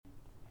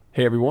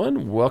Hey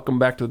everyone, welcome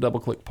back to the Double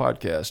Click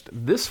Podcast.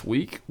 This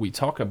week we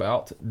talk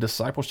about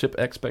discipleship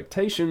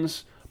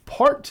expectations,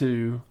 part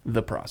 2,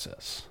 the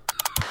process.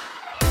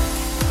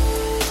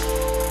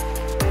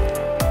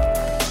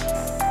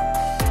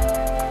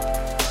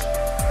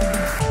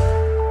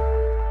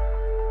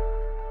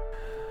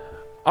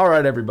 All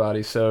right,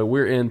 everybody, so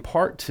we're in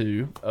part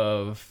 2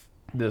 of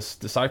this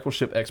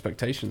discipleship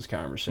expectations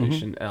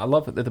conversation. And I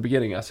love that at the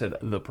beginning I said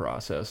the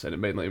process, and it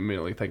made me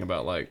immediately think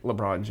about like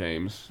LeBron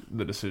James,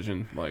 the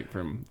decision like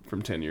from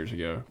 10 years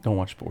ago. Don't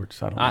watch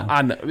sports. I don't know.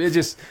 I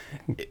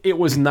know. It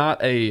was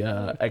not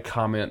a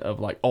comment of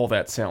like, oh,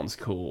 that sounds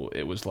cool.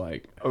 It was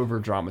like over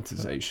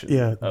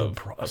dramatization of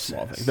a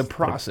small thing. The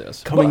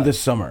process. Coming this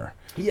summer.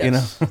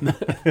 Yes. You know?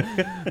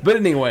 But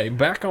anyway,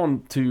 back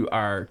on to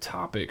our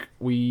topic.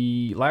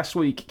 We last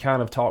week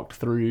kind of talked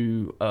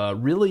through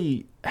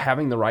really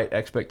having the right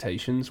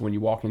expectations when you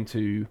walk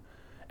into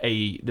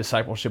a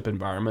discipleship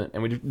environment.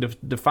 And we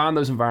define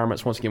those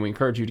environments. Once again, we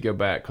encourage you to go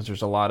back because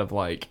there's a lot of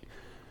like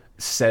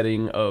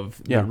setting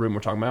of the room we're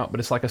talking about. But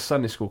it's like a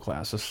Sunday school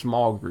class, a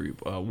small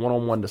group, a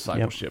one-on-one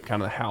discipleship,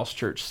 kind of the house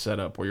church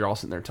setup where you're all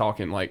sitting there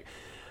talking. Like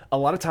a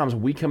lot of times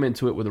we come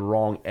into it with the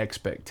wrong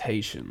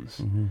expectations.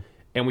 Mm-hmm.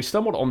 And we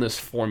stumbled on this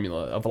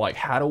formula of like,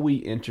 how do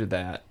we enter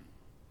that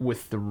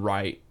with the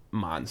right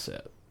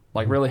mindset?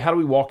 Like, really, how do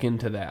we walk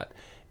into that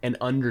and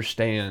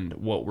understand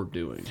what we're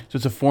doing? So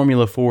it's a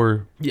formula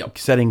for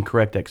setting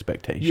correct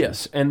expectations.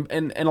 Yes, and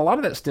a lot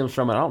of that stems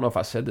from, and I don't know if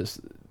I said this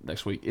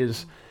next week,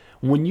 is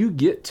when you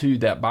get to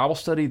that Bible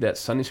study, that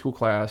Sunday school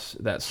class,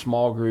 that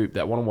small group,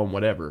 that one-on-one,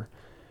 whatever,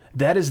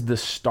 that is the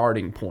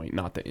starting point,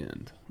 not the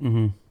end.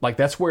 Mm-hmm. Like,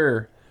 that's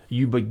where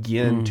you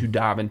begin to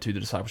dive into the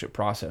discipleship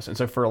process. And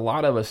so for a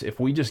lot of us, if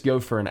we just go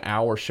for an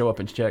hour, show up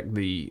and check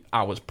the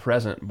I was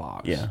present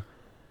box,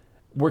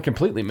 we're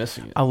completely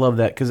missing it. I love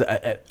that because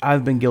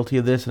I've been guilty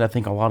of this, and I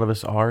think a lot of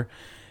us are,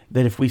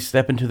 that if we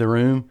step into the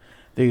room,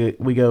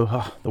 we go,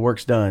 oh, the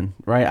work's done,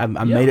 right? I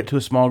made it to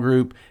a small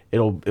group. It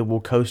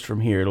will coast from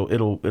here.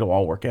 It'll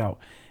all work out.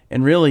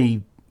 And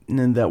really,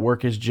 that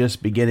work is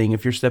just beginning.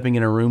 If you're stepping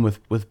in a room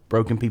with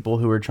broken people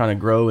who are trying to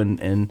grow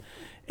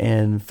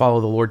and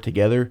follow the Lord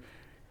together,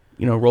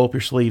 roll up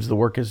your sleeves. The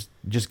work has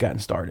just gotten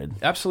started.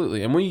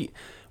 Absolutely. And we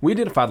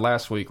identified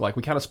last week, like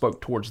we kind of spoke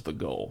towards the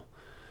goal.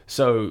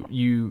 So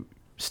you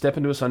step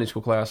into a Sunday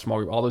school class, small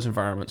group, all those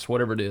environments,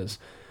 whatever it is.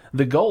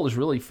 The goal is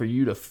really for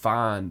you to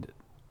find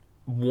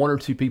one or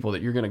two people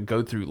that you're going to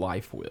go through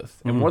life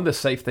with. And one of the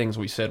safe things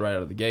we said right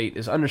out of the gate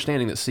is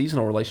understanding that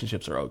seasonal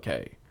relationships are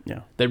okay.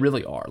 Yeah. They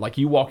really are. Like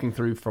you walking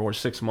through for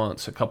 6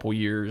 months, a couple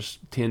years,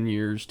 10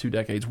 years, 2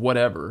 decades,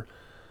 whatever,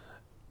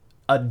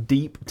 a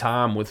deep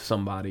time with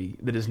somebody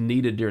that is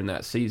needed during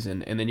that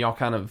season, and then y'all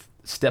kind of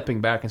stepping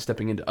back and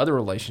stepping into other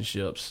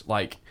relationships,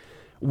 like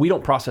we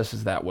don't process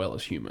as that well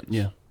as humans.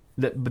 Yeah.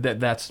 But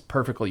that's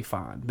perfectly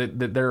fine.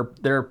 That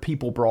there are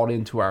people brought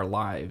into our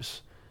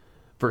lives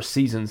for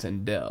seasons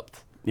and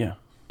depth. Yeah.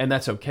 And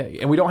that's okay.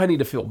 And we don't need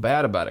to feel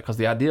bad about it, because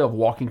the idea of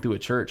walking through a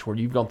church where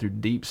you've gone through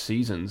deep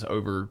seasons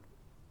over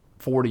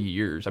 40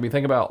 years. I mean,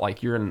 think about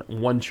like you're in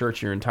one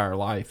church your entire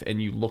life,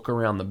 and you look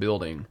around the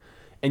building,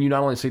 and you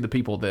not only see the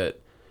people that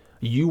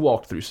you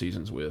walked through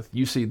seasons with,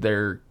 you see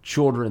their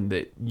children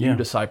that you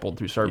discipled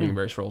through serving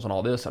various roles and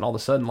all this, and all of a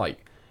sudden,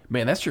 like,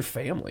 man, that's your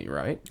family,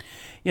 right?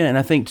 Yeah, and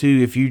I think too,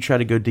 if you try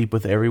to go deep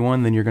with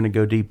everyone, then you're going to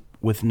go deep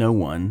with no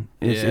one.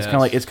 It's kind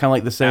of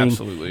like the saying,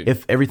 absolutely,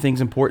 if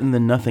everything's important,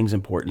 then nothing's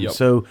important. Yep.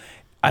 So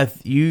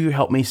you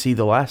helped me see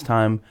the last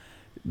time,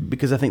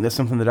 because I think that's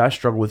something that I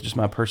struggle with, just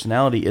my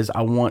personality, is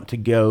I want to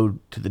go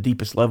to the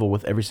deepest level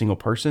with every single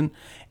person,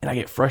 and I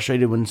get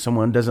frustrated when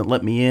someone doesn't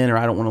let me in, or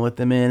I don't want to let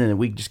them in, and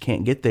we just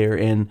can't get there,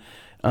 and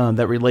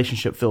that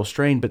relationship feels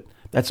strained. But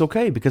that's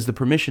okay, because the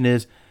permission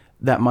is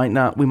that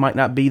we might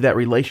not be that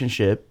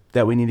relationship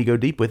that we need to go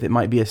deep with. It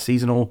might be a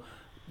seasonal,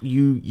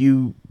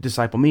 you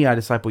disciple me, I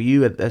disciple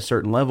you at a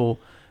certain level,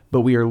 but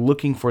we are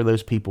looking for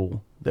those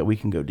people that we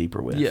can go deeper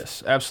with.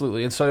 Yes,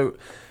 absolutely. And so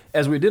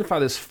as we identify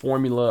this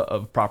formula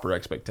of proper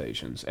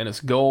expectations, and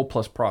it's goal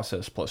plus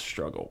process plus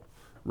struggle,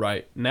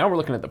 right? Now we're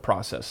looking at the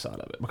process side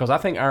of it, because I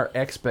think our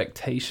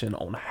expectation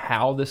on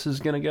how this is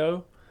going to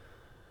go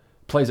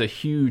plays a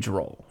huge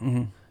role.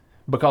 Mm-hmm.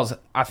 Because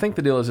I think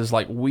the deal is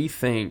like we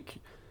think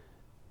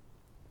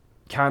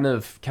kind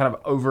of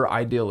over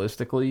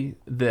idealistically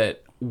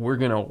that we're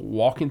going to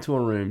walk into a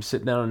room,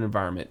 sit down in an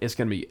environment. It's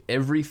going to be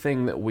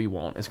everything that we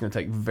want. It's going to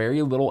take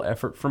very little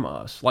effort from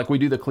us. Like we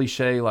do the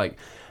cliche, like,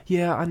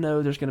 yeah, I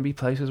know there's going to be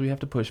places we have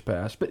to push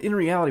past, but in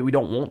reality, we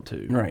don't want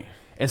to. Right.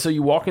 And so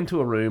you walk into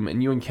a room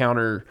and you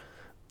encounter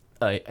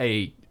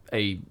a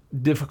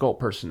difficult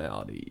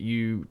personality.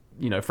 You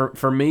know,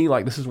 for me,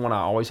 like this is one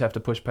I always have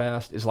to push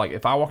past, is like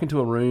if I walk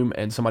into a room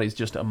and somebody's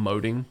just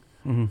emoting,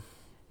 mm-hmm.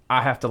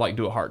 I have to like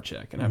do a heart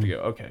check and I have to go,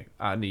 okay,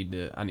 I need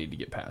to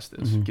get past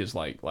this, because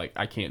like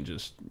I can't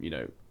just,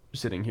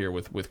 sitting here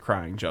with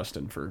crying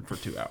Justin for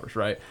 2 hours,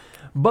 right?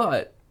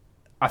 But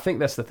I think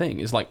that's the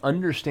thing, is like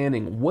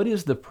understanding what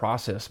is the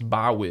process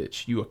by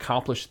which you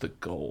accomplish the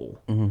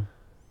goal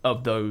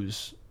of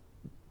those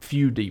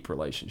few deep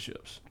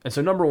relationships. And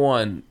so number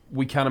one,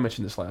 we kind of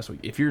mentioned this last week.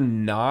 If you're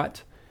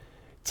not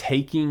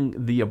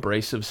taking the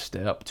abrasive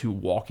step to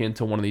walk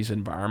into one of these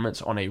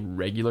environments on a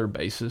regular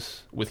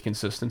basis with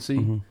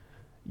consistency,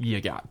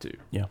 you got to.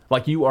 Yeah.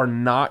 Like, you are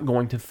not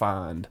going to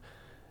find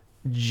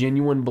a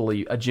genuine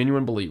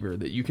believer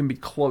that you can be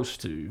close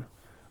to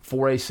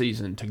for a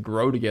season to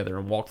grow together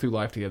and walk through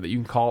life together that you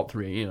can call at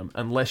 3 a.m.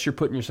 unless you're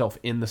putting yourself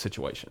in the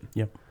situation.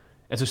 Yep.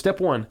 And so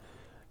step one,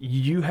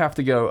 you have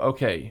to go,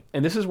 okay,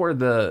 and this is where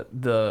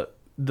the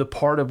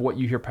part of what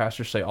you hear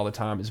pastors say all the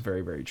time is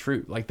very, very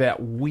true. Like,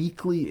 that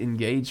weekly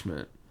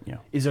engagement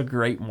is a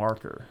great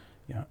marker.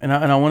 Yeah. And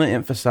I want to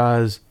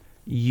emphasize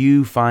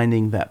you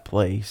finding that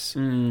place.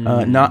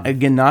 Not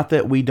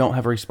that we don't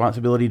have a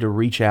responsibility to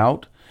reach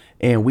out,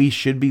 and we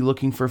should be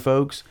looking for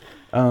folks,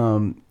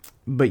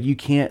 but you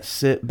can't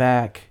sit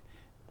back.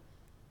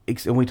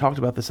 And we talked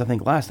about this, I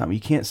think, last time. You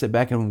can't sit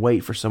back and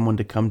wait for someone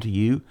to come to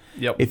you.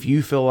 Yep. If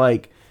you feel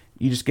like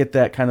you just get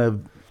that kind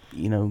of,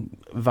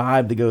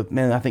 vibe to go,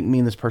 man, I think me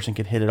and this person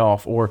could hit it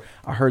off, or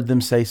I heard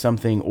them say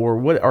something,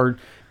 or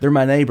they're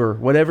my neighbor,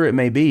 whatever it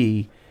may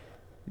be,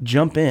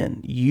 jump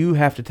in. You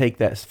have to take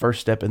that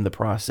first step in the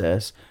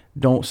process.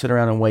 Don't sit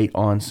around and wait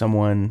on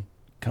someone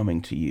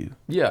coming to you.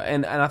 Yeah,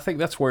 and I think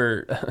that's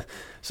where,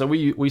 so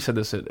we said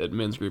this at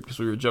men's group because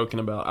we were joking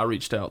about, I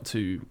reached out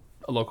to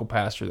a local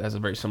pastor that has a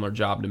very similar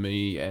job to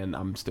me, and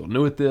I'm still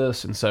new at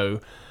this, and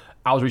so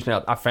I was reaching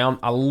out.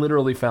 I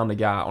literally found a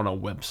guy on a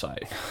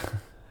website.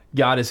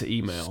 Got his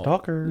email.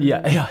 Stalker.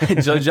 Yeah.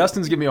 So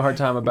Justin's giving me a hard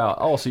time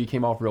about, so you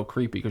came off real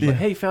creepy because you're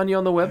like, hey, found you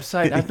on the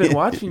website. I've been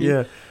watching you.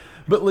 Yeah.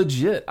 But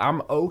legit,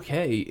 I'm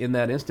okay in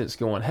that instance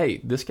going, hey,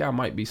 this guy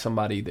might be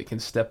somebody that can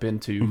step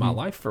into my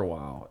life for a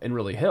while and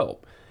really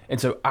help. And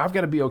so I've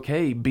got to be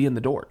okay being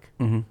the dork,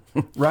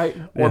 right?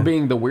 Or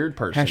being the weird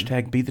person.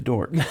 Hashtag be the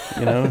dork,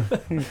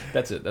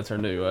 That's it. That's our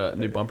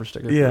new bumper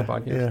sticker for Yeah, the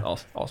podcast. yeah.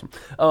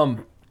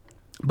 Awesome.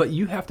 But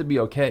you have to be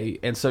okay.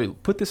 And so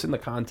put this in the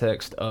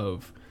context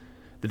of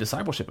the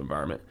discipleship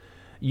environment.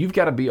 You've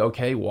got to be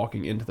okay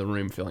walking into the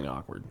room feeling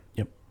awkward.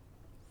 Yep.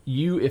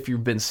 If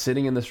you've been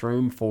sitting in this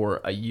room for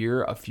a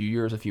year, a few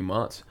years, a few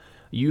months,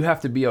 you have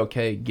to be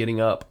okay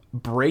getting up,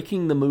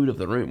 breaking the mood of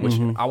the room, which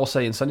I will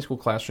say in Sunday school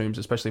classrooms,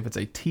 especially if it's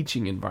a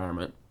teaching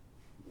environment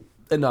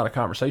and not a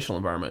conversational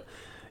environment,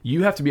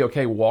 you have to be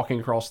okay walking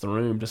across the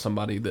room to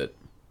somebody that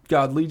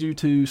God leads you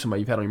to, somebody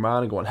you've had on your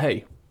mind, and going,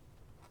 hey,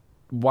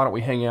 why don't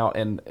we hang out?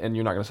 And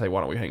you're not going to say,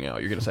 why don't we hang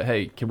out? You're going to say,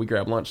 hey, can we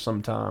grab lunch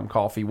sometime,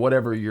 coffee,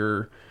 whatever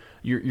your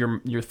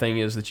thing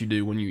is that you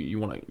do when you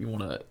want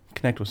to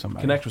connect with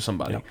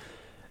somebody. Yep.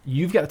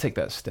 You've got to take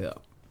that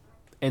step.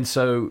 And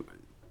so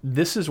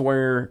this is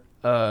where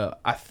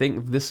I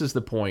think this is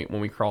the point when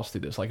we cross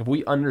through this. Like, if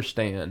we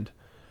understand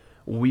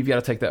we've got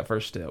to take that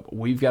first step,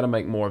 we've got to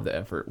make more of the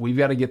effort, we've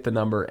got to get the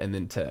number and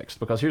then text.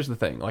 Because here's the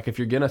thing, like, if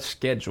you're going to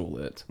schedule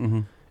it,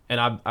 and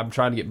I'm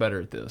trying to get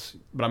better at this,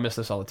 but I miss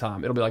this all the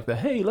time. It'll be like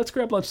hey, let's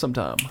grab lunch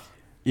sometime.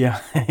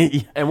 Yeah.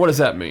 And what does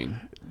that mean?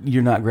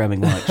 You're not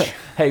grabbing lunch.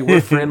 Hey,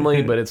 we're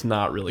friendly, but it's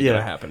not really going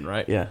to happen,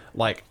 right? Yeah.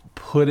 Like,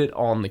 put it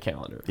on the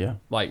calendar. Yeah.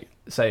 Like,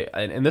 say,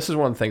 and this is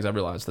one of the things I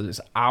realized,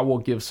 is I will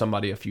give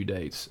somebody a few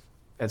dates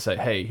and say,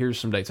 hey, here's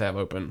some dates I have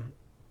open.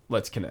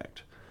 Let's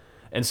connect.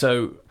 And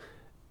so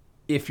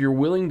if you're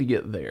willing to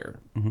get there,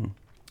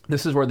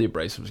 this is where the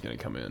abrasive is going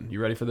to come in. You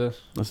ready for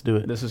this? Let's do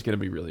it. This is going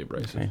to be really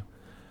abrasive. Okay.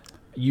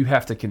 You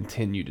have to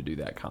continue to do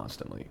that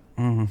constantly.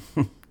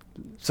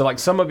 So, like,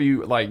 some of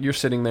you, like, you're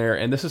sitting there,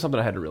 and this is something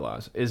I had to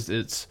realize,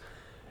 is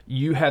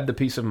you had the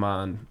peace of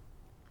mind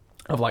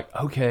of, like,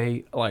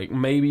 okay, like,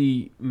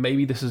 maybe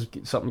this is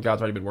something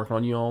God's already been working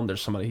on you on.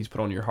 There's somebody He's put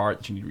on your heart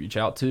that you need to reach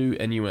out to,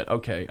 and you went,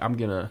 okay, I'm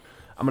gonna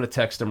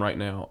text him right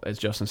now, as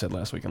Justin said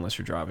last week, unless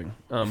you're driving.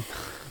 I'm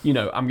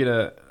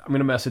gonna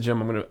message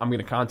him. I'm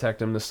gonna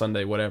contact him this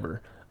Sunday,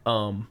 whatever.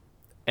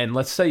 And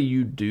let's say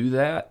you do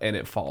that and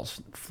it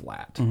falls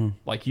flat.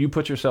 Like, you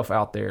put yourself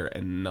out there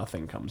and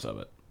nothing comes of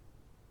it.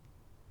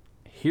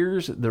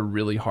 Here's the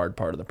really hard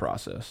part of the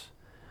process.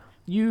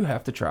 You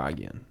have to try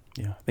again.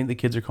 Yeah, I think the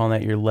kids are calling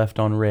that your left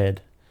on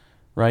red,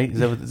 right? Is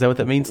that what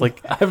that means?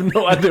 Like, I have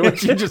no idea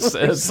what you just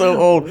said. It's so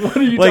old. What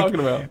are you talking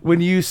about?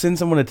 When you send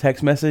someone a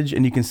text message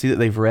and you can see that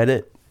they've read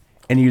it,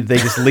 and they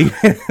just leave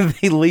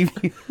they leave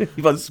you. You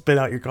about to spit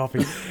out your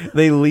coffee.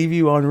 They leave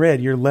you on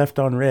red. You're left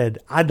on red.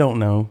 I don't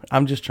know.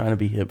 I'm just trying to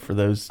be hip for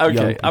those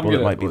young people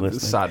that might be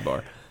listening.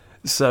 Sidebar.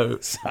 So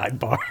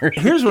sidebar.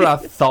 Here's what I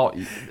thought.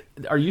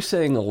 Are you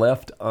saying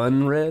left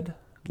unread?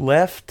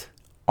 Left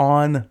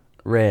on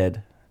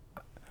red.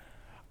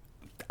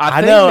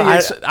 I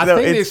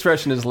think the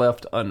expression is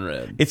left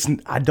unread.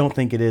 I don't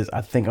think it is.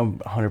 I think I'm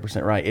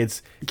 100%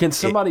 right. Can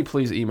somebody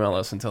please email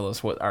us and tell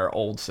us what our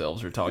old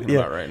selves are talking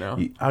about right now?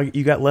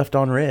 You got left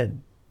on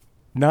red,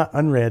 not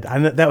unread. I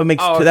know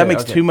that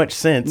makes too much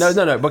sense.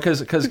 No,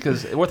 because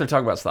what they're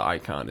talking about is the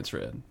icon. It's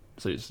red.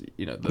 So it's,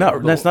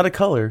 that's not a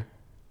color.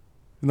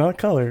 Not a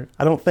color.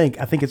 I don't think.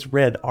 I think it's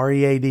red.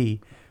 READ.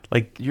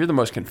 Like, You're the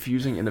most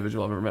confusing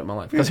individual I've ever met in my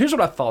life. Because here's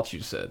what I thought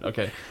you said.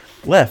 Okay.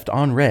 left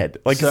on red.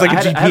 Like, So it's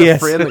like a GPS. I had a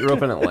friend that grew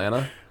up in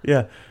Atlanta.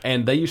 Yeah.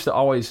 And they used to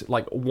always,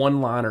 like,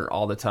 one-liner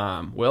all the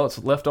time. Well, it's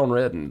left on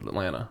red in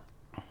Atlanta.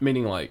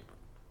 Meaning, like,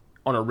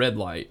 on a red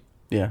light,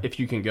 Yeah. if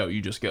you can go,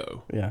 you just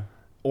go. Yeah.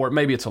 Or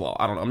maybe it's a law.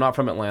 I don't know. I'm not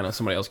from Atlanta.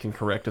 Somebody else can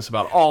correct us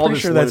about all Pretty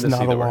this sure that's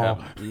lunacy not a that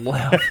we're law.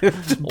 having.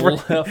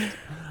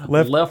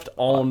 Left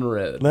on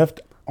red.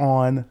 Left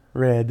on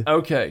red.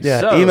 Okay.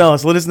 Yeah. So, Email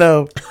us. Let us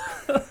know.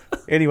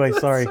 Anyway,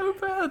 sorry. so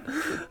bad.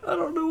 I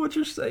don't know what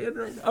you're saying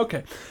right now.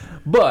 Okay.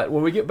 But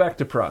when we get back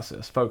to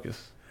process,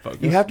 focus.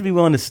 You have to be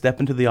willing to step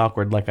into the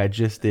awkward, like I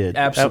just did.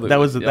 Absolutely. That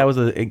was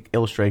Yep. an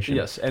illustration.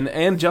 Yes,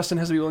 and Justin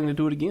has to be willing to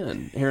do it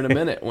again here in a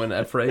minute when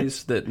a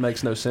phrase that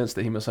makes no sense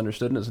that he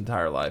misunderstood in his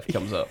entire life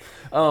comes up.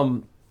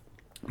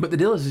 But the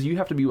deal is you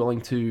have to be willing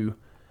to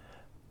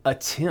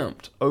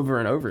attempt over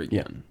and over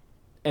again.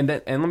 And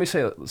let me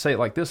say it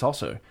like this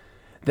also.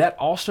 That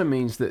also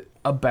means that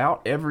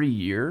about every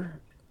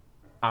year,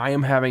 I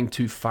am having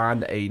to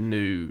find a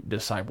new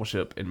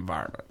discipleship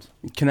environment.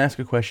 Can I ask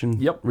a question?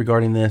 Yep.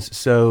 Regarding this?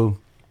 So,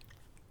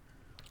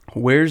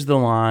 where's the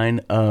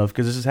line of,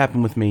 because this has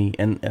happened with me,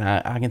 and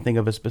I can think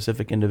of a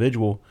specific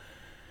individual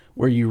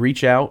where you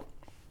reach out.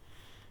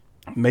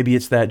 Maybe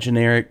it's that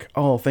generic,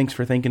 oh, thanks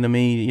for thinking of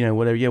me,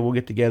 whatever. Yeah, we'll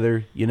get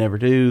together. You never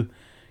do.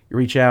 You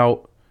reach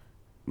out,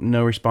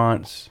 no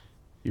response.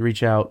 You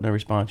reach out, no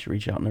response. You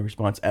reach out, no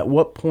response. At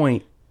what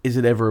point is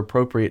it ever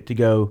appropriate to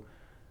go,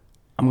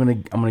 I'm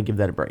gonna give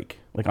that a break?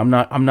 Like I'm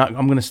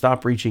gonna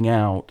stop reaching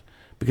out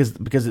because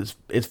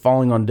it's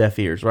falling on deaf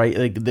ears, right?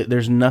 Like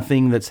there's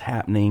nothing that's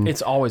happening.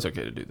 It's always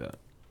okay to do that.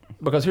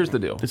 Because here's the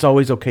deal. It's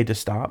always okay to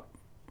stop.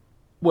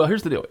 Well,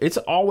 here's the deal. It's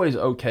always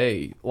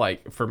okay,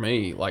 like, for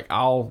me, like,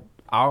 I'll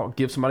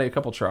give somebody a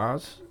couple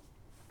tries,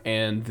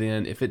 and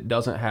then if it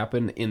doesn't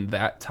happen in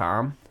that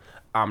time,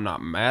 I'm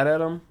not mad at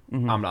them.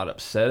 Mm-hmm. I'm not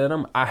upset at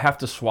them. I have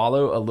to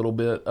swallow a little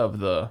bit of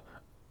the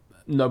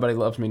nobody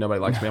loves me, nobody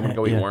likes me, I'm going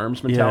to go eat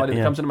worms mentality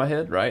that comes into my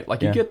head, right?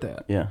 Like, you get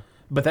that. Yeah.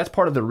 But that's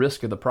part of the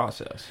risk of the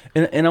process.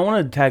 And I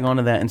want to tag on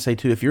to that and say,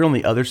 too, if you're on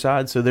the other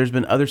side, so there's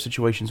been other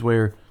situations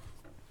where,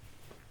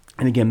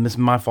 and again, this is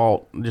my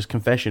fault, just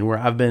confession, where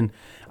I've been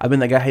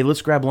that guy, hey,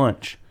 let's grab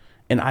lunch.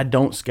 And I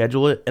don't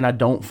schedule it, and I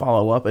don't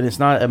follow up. And it's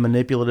not a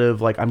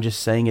manipulative, like I'm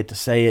just saying it to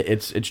say it.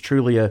 It's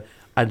truly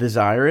I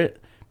desire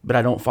it, but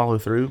I don't follow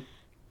through.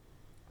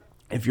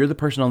 If you're the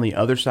person on the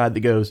other side that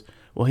goes,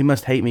 well, he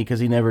must hate me because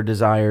he never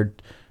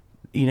desired,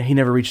 he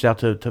never reached out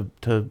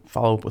to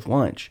follow up with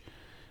lunch.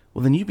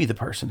 Well, then you be the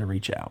person to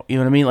reach out. You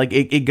know what I mean? Like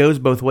it goes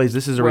both ways.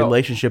 This is a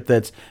relationship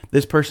that's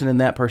this person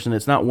and that person.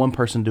 It's not one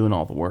person doing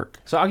all the work.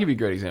 So I'll give you a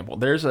great example.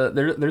 There's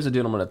a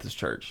gentleman at this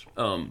church.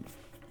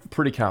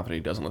 Pretty confident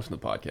he doesn't listen to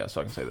the podcast,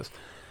 so I can say this.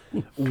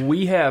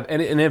 We have,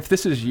 and if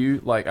this is you,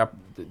 like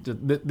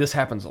this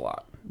happens a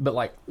lot. But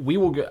like we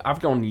will go. I've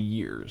gone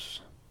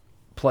years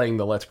playing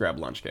the let's grab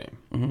lunch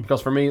game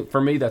because for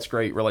me that's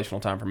great relational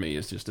time. For me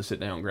is just to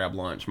sit down and grab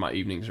lunch. My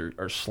evenings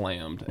are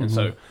slammed, and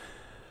so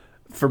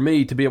for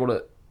me to be able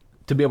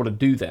to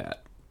do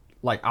that,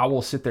 like I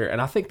will sit there,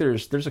 and I think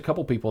there's a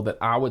couple people that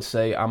I would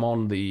say I'm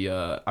in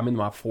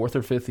my 4th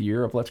or 5th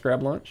year of let's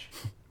grab lunch,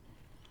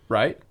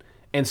 right?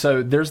 And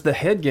so there's the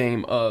head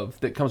game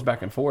that comes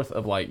back and forth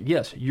of like,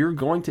 yes, you're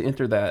going to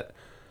enter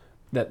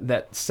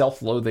that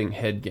self-loathing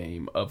head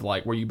game of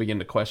like where you begin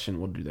to question,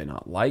 well, do they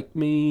not like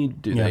me?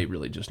 Do they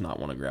really just not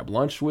want to grab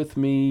lunch with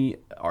me?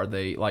 Are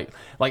they like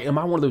am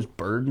I one of those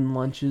burden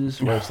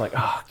lunches where it's like,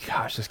 oh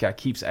gosh, this guy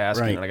keeps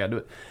asking and I got to do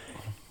it.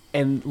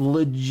 And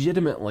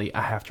legitimately,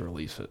 I have to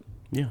release it.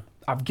 Yeah.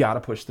 I've got to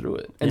push through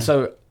it. And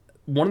so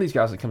one of these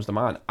guys that comes to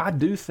mind, I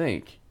do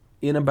think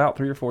in about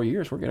 3 or 4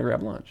 years, we're going to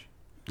grab lunch.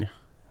 Yeah.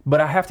 But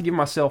I have to give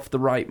myself the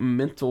right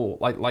mental,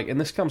 like,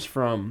 and this comes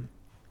from,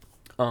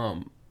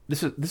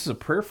 this is a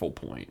prayerful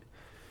point.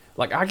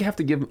 Like I have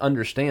to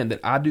understand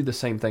that I do the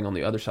same thing on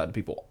the other side of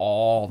people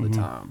all the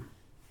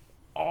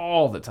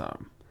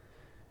time.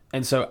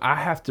 And so I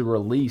have to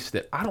release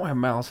that I don't have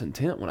malice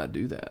intent when I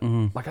do that.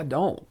 Like I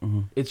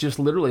don't. It's just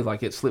literally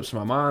like it slips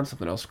my mind,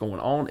 something else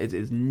going on. It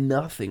is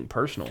nothing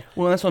personal.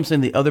 Well, that's what I'm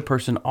saying. The other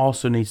person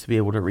also needs to be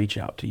able to reach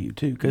out to you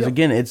too. Because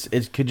again,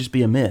 it could just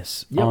be a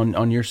miss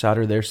on your side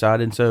or their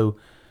side. And so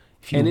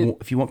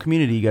if you want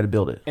community, you got to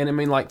build it. And I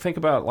mean, like think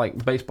about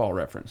like baseball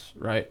reference,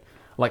 right?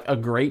 Like a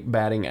great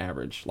batting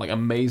average, like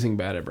amazing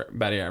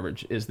batting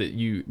average is that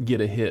you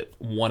get a hit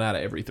 1 out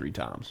of every 3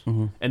 times.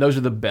 And those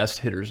are the best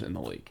hitters in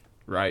the league.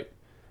 Right,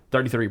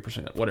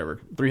 33%,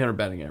 whatever, 300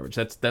 batting average.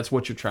 That's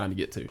what you're trying to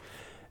get to.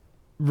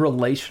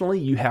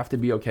 Relationally, you have to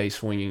be okay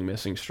swinging,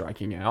 missing,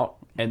 striking out,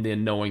 and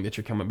then knowing that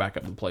you're coming back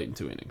up the plate in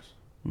 2 innings.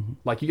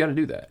 Like you got to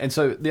do that. And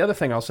so the other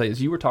thing I'll say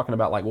is you were talking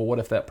about like, well, what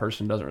if that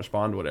person doesn't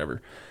respond to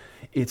whatever?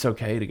 It's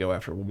okay to go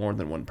after more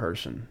than one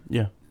person.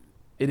 Yeah,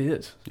 it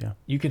is. Yeah,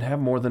 you can have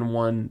more than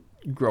one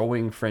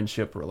growing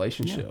friendship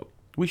relationship. Yeah.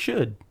 We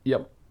should.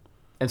 Yep.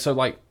 And so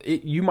like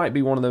you might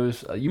be one of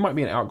those. You might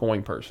be an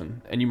outgoing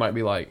person, and you might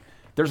be like,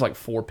 there's like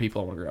 4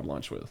 people I want to grab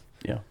lunch with.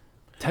 Yeah.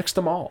 Text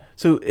them all.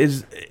 So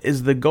is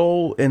the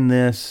goal in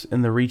this,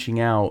 in the reaching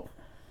out,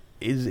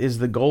 is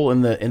the goal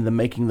in the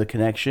making the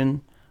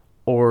connection,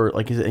 or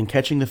like is it in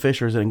catching the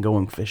fish, or is it in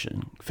going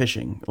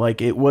fishing?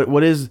 Like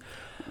what is?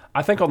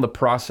 I think on the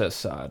process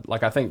side,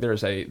 like I think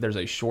there's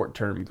a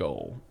short-term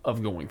goal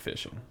of going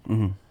fishing.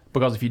 Mm-hmm.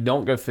 Because if you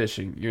don't go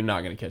fishing, you're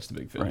not going to catch the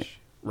big fish,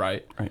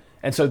 right?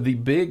 And so the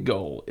big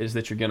goal is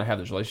that you're going to have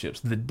those relationships,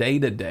 the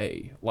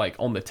day-to-day, like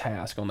on the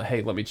task, on the,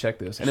 hey, let me check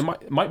this. And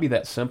it might be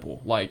that simple.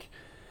 Like,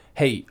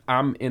 hey,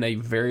 I'm in a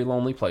very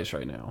lonely place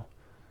right now.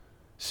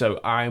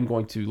 So I am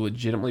going to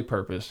legitimately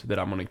purpose that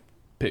I'm going to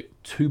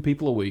pick 2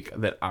 people a week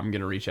that I'm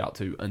going to reach out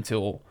to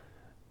until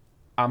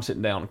I'm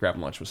sitting down and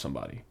grabbing lunch with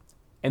somebody.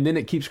 And then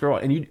it keeps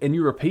growing. And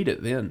you repeat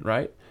it then,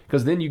 right?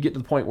 Because then you get to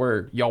the point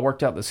where y'all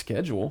worked out the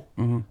schedule,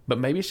 but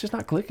maybe it's just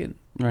not clicking.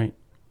 Right.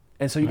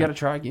 And so you got to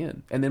try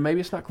again. And then maybe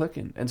it's not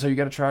clicking. And so you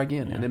got to try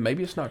again. Yeah. And then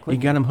maybe it's not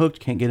clicking. You got them hooked,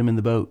 can't get them in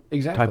the boat.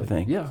 Exactly. Type of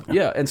thing.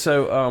 Yeah. And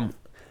so,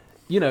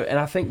 and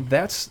I think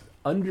that's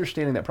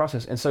understanding that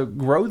process. And so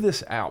grow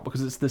this out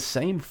because it's the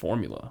same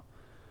formula.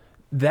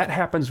 That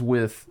happens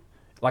with,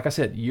 like I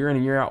said, year in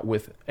and year out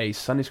with a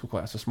Sunday school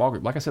class, a small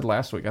group. Like I said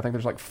last week, I think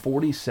there's like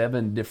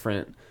 47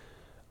 different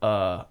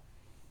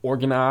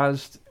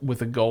organized with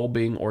the goal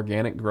being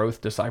organic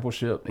growth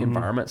discipleship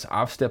environments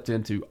I've stepped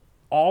into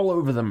all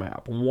over the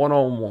map,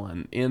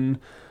 one-on-one, in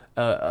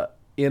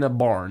a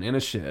barn, in a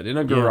shed, in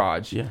a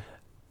garage,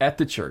 at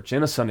the church,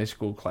 in a Sunday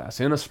school class,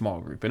 in a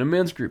small group, in a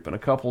men's group, in a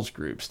couples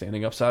group,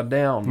 standing upside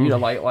down,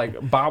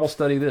 like Bible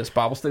study this,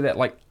 Bible study that,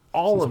 like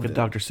all Sounds of like it. a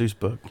Dr. Seuss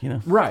book,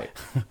 Right.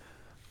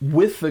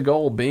 With the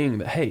goal being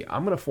that, hey,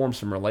 I'm going to form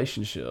some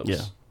relationships.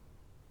 Yeah.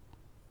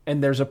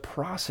 And there's a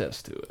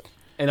process to it.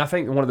 And I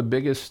think one of the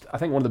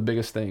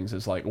biggest things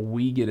is like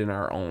we get in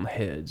our own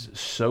heads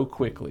so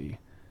quickly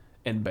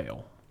and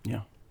bail.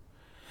 Yeah.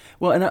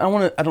 Well, and I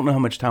don't know how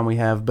much time we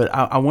have, but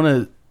I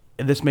want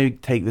to, this may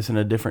take this in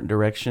a different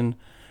direction.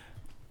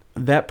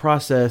 That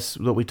process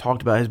that we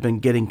talked about has been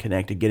getting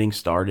connected, getting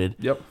started.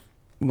 Yep.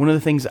 One of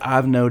the things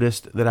I've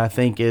noticed that I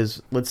think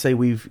is, let's say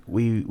we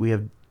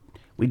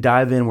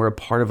dive in, we're a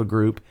part of a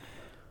group.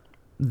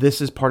 This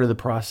is part of the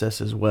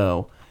process as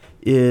well,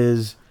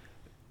 is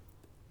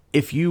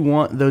if you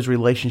want those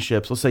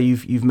relationships, let's say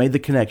you've made the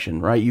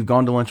connection, right? You've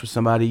gone to lunch with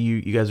somebody,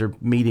 you guys are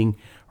meeting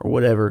or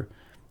whatever.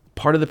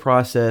 Part of the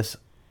process,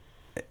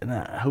 and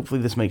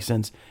hopefully this makes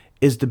sense,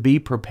 is to be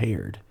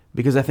prepared.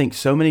 Because I think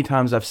so many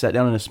times I've sat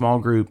down in a small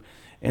group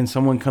and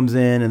someone comes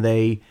in and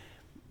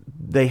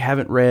they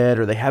haven't read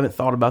or they haven't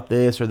thought about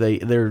this or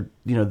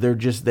they're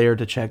just there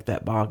to check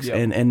that box.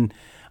 Yep. And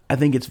I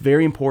think it's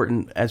very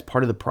important as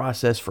part of the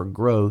process for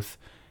growth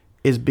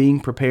is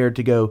being prepared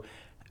to go,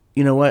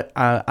 you know what,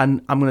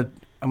 I'm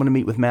gonna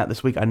meet with Matt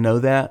this week. I know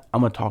that.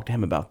 I'm gonna talk to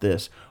him about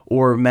this.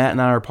 Or Matt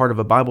and I are part of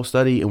a Bible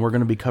study and we're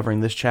gonna be covering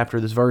this chapter,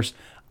 this verse.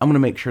 I'm gonna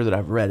make sure that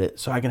I've read it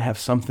so I can have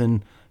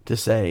something to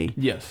say.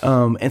 Yes.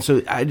 And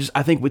so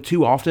I think with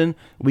too often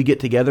we get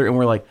together and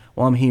we're like,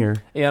 well, I'm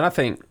here. Yeah, and I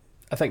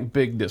think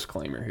big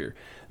disclaimer here.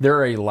 There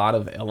are a lot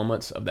of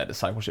elements of that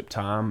discipleship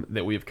time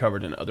that we have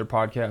covered in other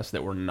podcasts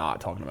that we're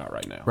not talking about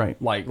right now.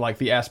 Right. Like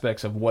the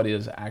aspects of what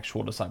is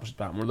actual discipleship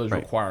time, what are those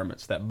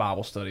requirements, that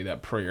Bible study,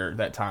 that prayer,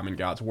 that time in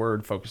God's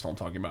Word, focused on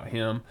talking about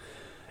Him.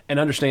 And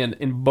understand,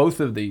 in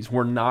both of these,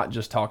 we're not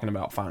just talking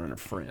about finding a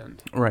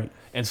friend. Right.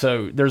 And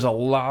so there's a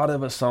lot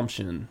of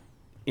assumption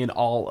in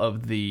all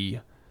of the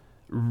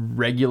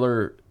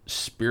regular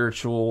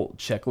spiritual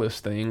checklist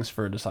things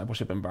for a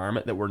discipleship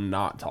environment that we're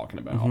not talking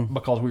about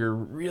because we're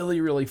really,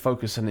 really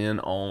focusing in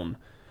on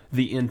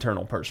the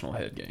internal personal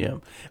head game. Yeah.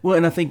 Well,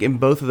 and I think in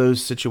both of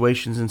those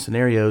situations and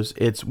scenarios,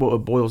 it's what it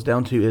boils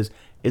down to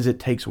is it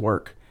takes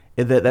work.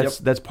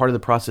 That's part of the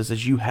process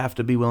is you have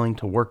to be willing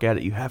to work at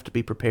it. You have to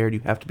be prepared. You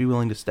have to be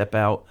willing to step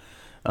out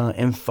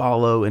and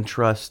follow and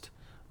trust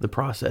the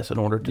process in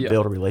order to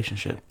build a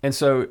relationship. And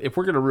so if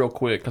we're going to real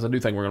quick, because I do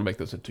think we're going to make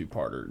this a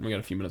two-parter, we got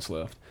a few minutes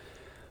left.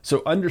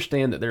 So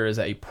understand that there is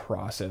a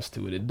process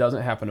to it. It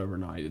doesn't happen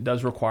overnight. It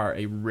does require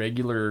a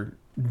regular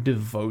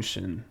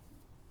devotion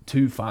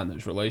to find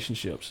those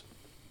relationships.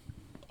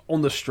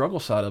 On the struggle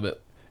side of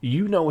it,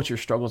 you know what your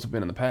struggles have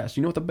been in the past.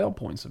 You know what the bell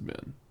points have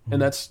been. And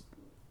that's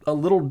a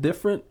little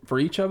different for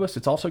each of us.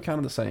 It's also kind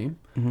of the same.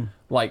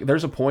 Like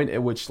there's a point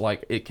at which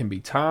like it can be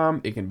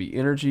time, it can be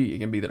energy, it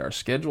can be that our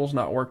schedule's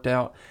not worked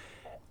out.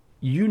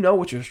 You know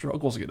what your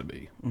struggle's going to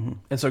be.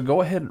 And so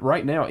go ahead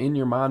right now in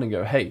your mind and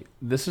go, hey,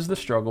 this is the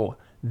struggle.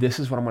 This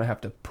is what I'm going to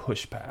have to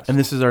push past. And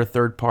this is our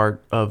third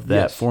part of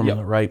that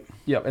formula, right?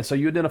 Yep. And so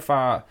you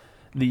identify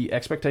the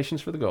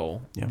expectations for the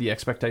goal, the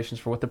expectations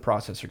for what the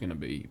process are going to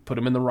be, put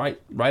them in the right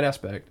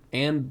aspect,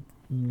 and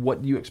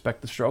what you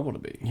expect the struggle to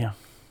be. Yeah.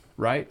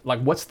 Right? Like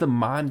what's the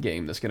mind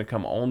game that's going to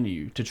come on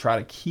you to try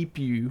to keep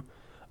you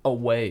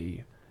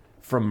away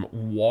from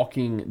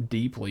walking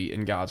deeply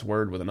in God's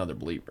Word with another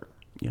believer?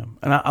 Yeah.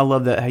 And I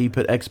love that how you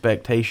put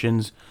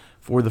expectations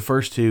for the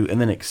first two and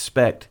then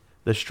expect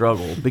the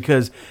struggle,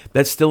 because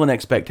that's still an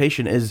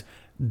expectation.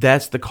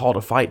 That's the call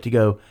to fight, to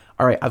go,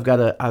 all right, I've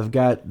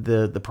got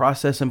the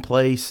process in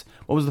place.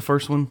 What was the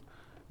first one?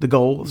 The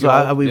goal. So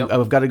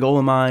I've got a goal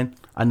in mind.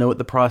 I know what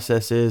the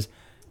process is.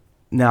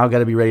 now I've got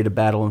to be ready to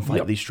battle and fight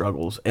Yep. these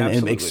struggles and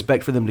Absolutely.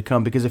 expect for them to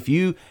come. Because if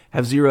you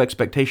have zero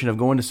expectation of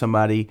going to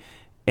somebody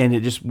and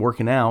it just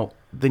working out,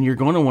 then you're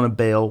going to want to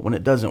bail when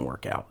it doesn't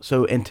work out.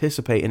 So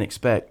anticipate and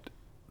expect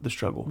the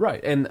struggle.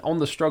 Right. And on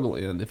the struggle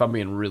end, if I'm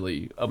being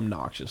really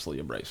obnoxiously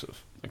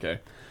abrasive, okay,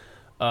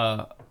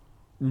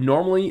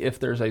 normally if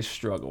there's a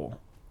struggle,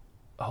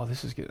 oh,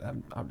 this is good.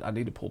 I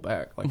need to pull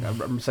back. Like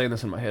I'm saying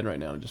this in my head right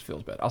now and it just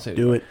feels bad. I'll say it.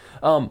 Do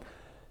anyway.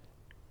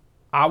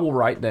 I will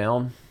write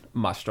down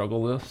my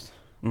struggle list.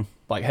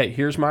 Like, hey,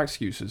 here's my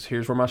excuses.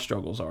 Here's where my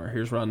struggles are.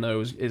 Here's what I know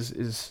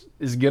is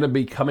going to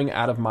be coming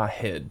out of my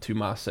head to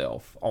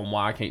myself on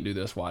why I can't do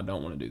this, why I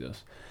don't want to do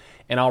this.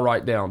 And I'll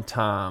write down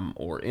time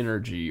or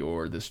energy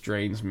or this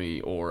drains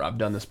me or I've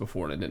done this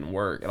before and it didn't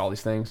work and all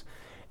these things.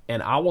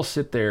 And I will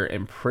sit there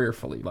and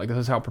prayerfully, like this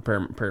is how I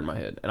prepare in my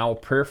head. And I will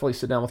prayerfully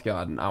sit down with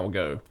God and I will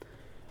go,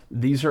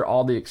 these are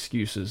all the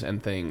excuses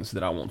and things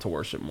that I want to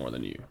worship more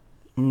than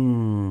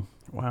you.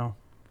 Wow.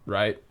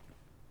 Right?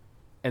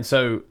 And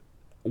so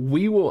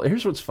we will,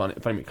 here's what's funny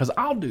because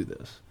I'll do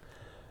this.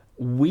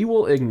 We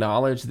will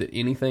acknowledge that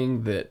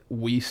anything that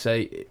we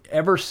say,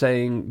 ever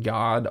saying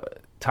God,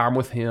 time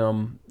with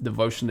Him,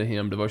 devotion to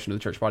Him, devotion to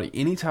the church body,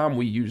 anytime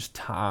we use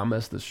time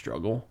as the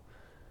struggle,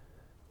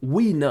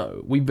 we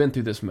know, we've been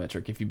through this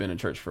metric if you've been in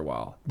church for a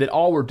while, that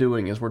all we're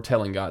doing is we're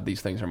telling God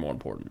these things are more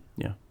important.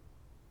 Yeah.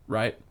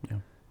 Right? Yeah.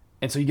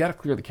 And so you got to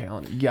clear the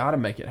calendar. You got to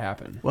make it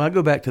happen. Well, I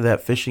go back to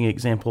that fishing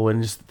example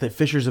and just the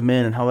fishers of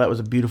men and how that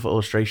was a beautiful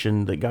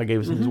illustration that God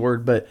gave us in His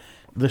Word. But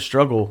the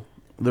struggle,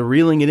 the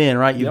reeling it in,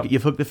 right?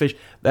 You've hooked the fish.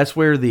 That's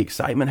where the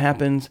excitement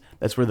happens.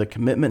 That's where the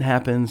commitment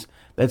happens.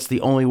 That's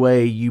the only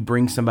way you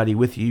bring somebody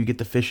with you. You get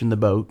the fish in the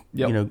boat,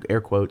 air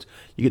quotes.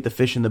 You get the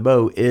fish in the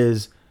boat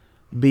is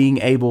being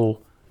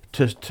able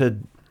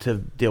to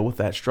deal with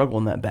that struggle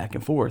and that back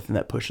and forth and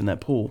that push and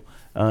that pull.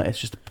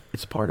 It's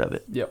a part of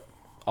it. Yep.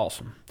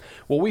 Awesome.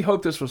 Well, we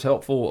hope this was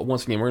helpful.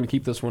 Once again, we're going to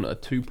keep this one a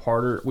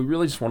two-parter. We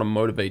really just want to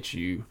motivate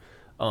you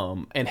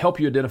and help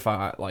you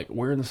identify, like,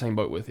 we're in the same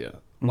boat with you.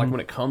 Like, when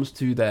it comes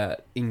to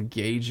that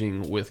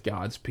engaging with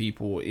God's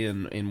people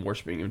in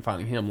worshiping and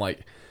finding Him,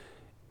 like,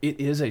 it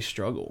is a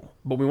struggle.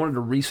 But we wanted to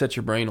reset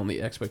your brain on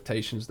the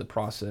expectations, the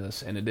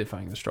process, and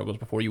identifying the struggles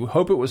before you. We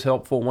hope it was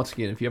helpful. Once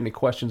again, if you have any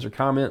questions or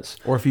comments.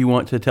 Or if you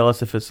want to tell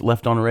us if it's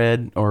left on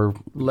red or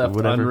left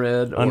whatever.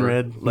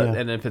 unread. Yeah.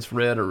 And if it's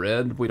red or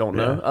red, we don't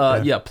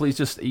know. Yeah, please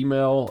just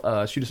email,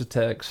 shoot us a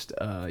text.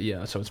 So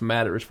it's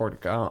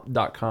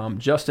matt@richfork.com,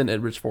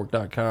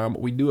 justin@richfork.com.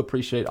 We do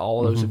appreciate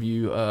all of those of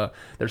you.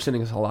 They're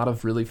sending us a lot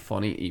of really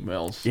funny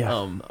emails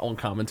on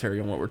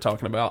commentary on what we're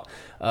talking about.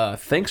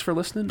 Thanks for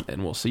listening,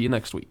 and we'll see you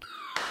next week.